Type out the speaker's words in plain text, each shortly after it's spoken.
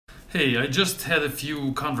Hey, I just had a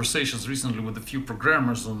few conversations recently with a few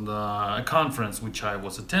programmers on a conference which I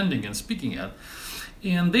was attending and speaking at.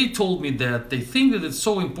 And they told me that they think that it's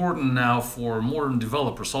so important now for modern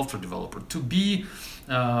developer, software developer, to be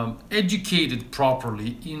educated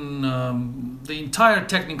properly in the entire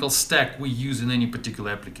technical stack we use in any particular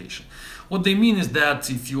application. What they mean is that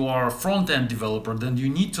if you are a front-end developer, then you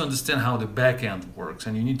need to understand how the back-end works,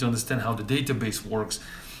 and you need to understand how the database works.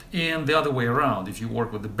 And the other way around, if you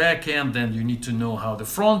work with the back end, then you need to know how the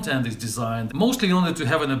front end is designed, mostly in order to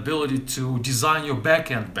have an ability to design your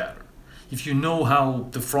back end better. If you know how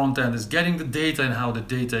the front end is getting the data and how the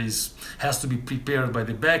data has to be prepared by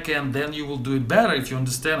the back end, then you will do it better if you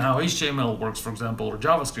understand how HTML works, for example, or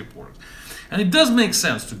JavaScript works. And it does make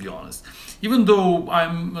sense, to be honest. Even though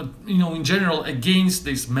I'm, in general against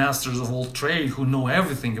these masters of all trade who know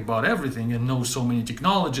everything about everything and know so many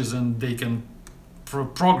technologies and they can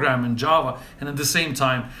program in Java and at the same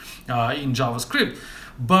time in JavaScript.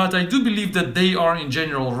 But I do believe that they are in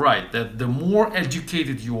general right, that the more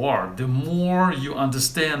educated you are, the more you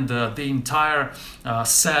understand the entire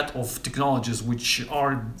set of technologies which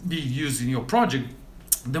are being used in your project,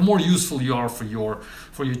 the more useful you are for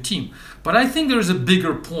your team. But I think there is a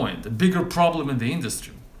bigger point, a bigger problem in the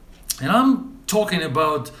industry. And I'm talking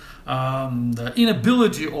about the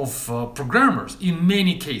inability of programmers in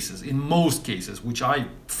many cases, in most cases, which I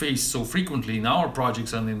face so frequently in our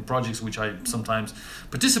projects and in projects which I sometimes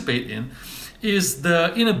participate in, is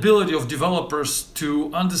the inability of developers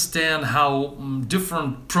to understand how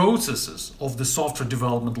different processes of the software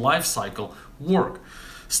development lifecycle work,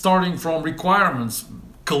 starting from requirements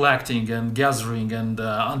collecting and gathering and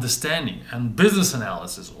understanding, and business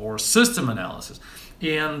analysis or system analysis,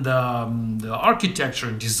 and the architecture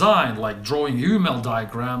and design, like drawing UML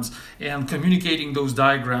diagrams and communicating those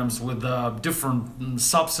diagrams with different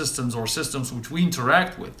subsystems or systems which we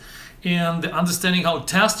interact with, and understanding how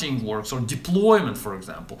testing works or deployment, for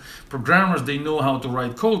example. Programmers, they know how to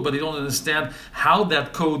write code, but they don't understand how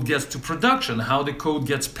that code gets to production, how the code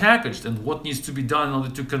gets packaged, and what needs to be done in order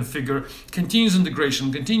to configure continuous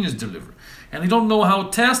integration, continuous delivery. And they don't know how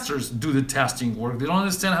testers do the testing work. They don't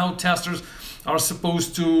understand how testers are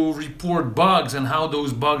supposed to report bugs and how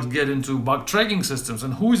those bugs get into bug tracking systems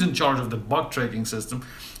and who is in charge of the bug tracking system.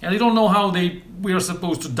 And they don't know how we are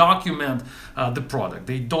supposed to document the product.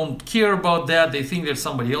 They don't care about that. They think that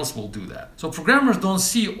somebody else will do that. So programmers don't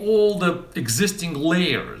see all the existing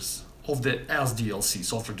layers of the SDLC,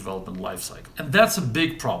 software development lifecycle. And that's a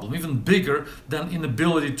big problem, even bigger than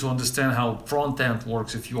inability to understand how front end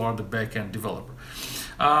works if you are the back end developer.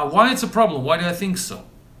 Why it's a problem? Why do I think so?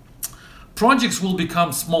 Projects will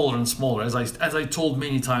become smaller and smaller, as I told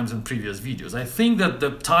many times in previous videos. I think that the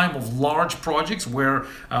time of large projects where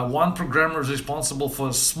one programmer is responsible for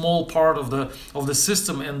a small part of the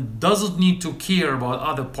system and doesn't need to care about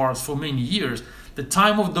other parts for many years, the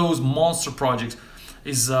time of those monster projects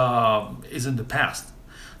is in the past.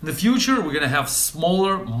 In the future, we're going to have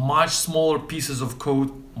smaller, much smaller pieces of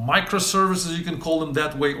code, microservices, you can call them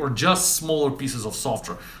that way, or just smaller pieces of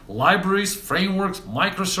software. Libraries, frameworks,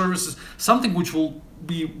 microservices, something which will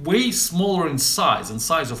be way smaller in size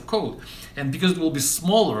of code. And because it will be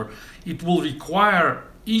smaller, it will require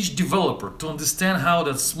each developer to understand how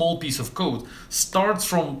that small piece of code starts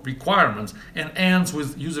from requirements and ends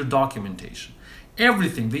with user documentation.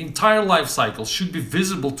 Everything, the entire life cycle should be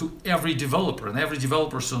visible to every developer, and every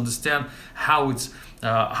developer should understand how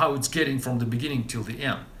it's getting from the beginning till the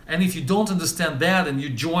end. And if you don't understand that and you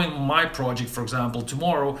join my project, for example,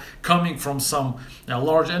 tomorrow, coming from some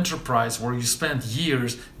large enterprise where you spent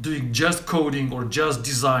years doing just coding or just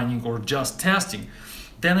designing or just testing,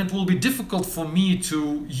 then it will be difficult for me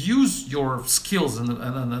to use your skills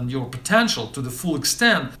and your potential to the full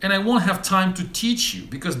extent, and I won't have time to teach you,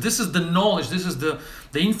 because this is the knowledge, this is the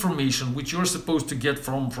information which you're supposed to get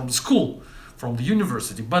from school, from the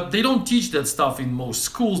university. But they don't teach that stuff in most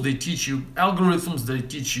schools. They teach you algorithms, they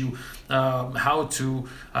teach you how to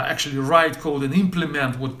actually write code and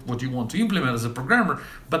implement what you want to implement as a programmer,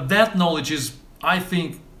 but that knowledge is, I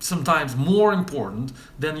think, sometimes more important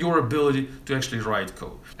than your ability to actually write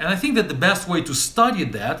code. And I think that the best way to study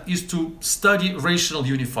that is to study rational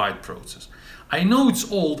unified process. I know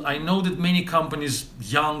it's old, I know that many companies,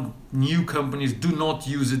 young, new companies, do not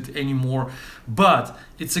use it anymore, but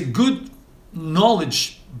it's a good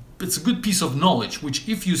knowledge, it's a good piece of knowledge, which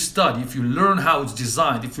if you study, if you learn how it's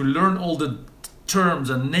designed, if you learn all the terms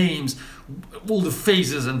and names, all the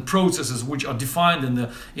phases and processes which are defined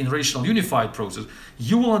in rational unified process,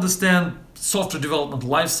 you will understand software development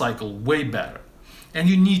lifecycle way better. And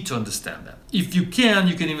you need to understand that. If you can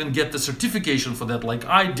even get the certification for that, like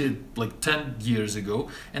I did like 10 years ago,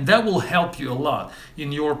 and that will help you a lot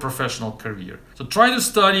in your professional career. So try to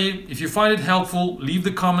study. If you find it helpful, leave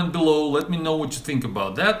the comment below. Let me know what you think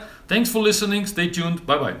about that. Thanks for listening. Stay tuned.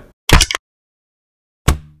 Bye-bye.